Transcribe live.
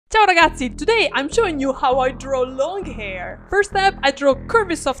ragazzi, today I'm showing you how I draw long hair. First step, I draw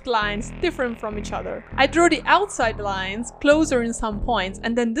curvy soft lines different from each other. I draw the outside lines closer in some points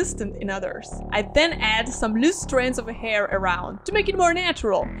and then distant in others. I then add some loose strands of hair around to make it more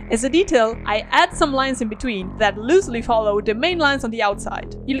natural. As a detail, I add some lines in between that loosely follow the main lines on the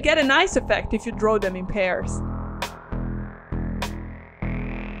outside. You'll get a nice effect if you draw them in pairs.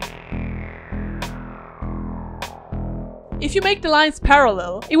 If you make the lines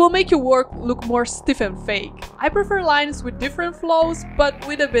parallel, it will make your work look more stiff and fake. I prefer lines with different flows, but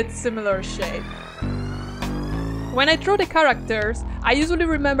with a bit similar shape. When I draw the characters, I usually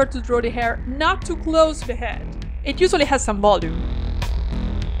remember to draw the hair not too close to the head. It usually has some volume.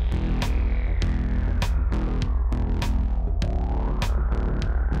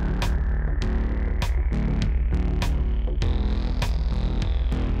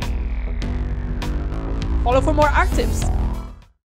 Follow for more art tips.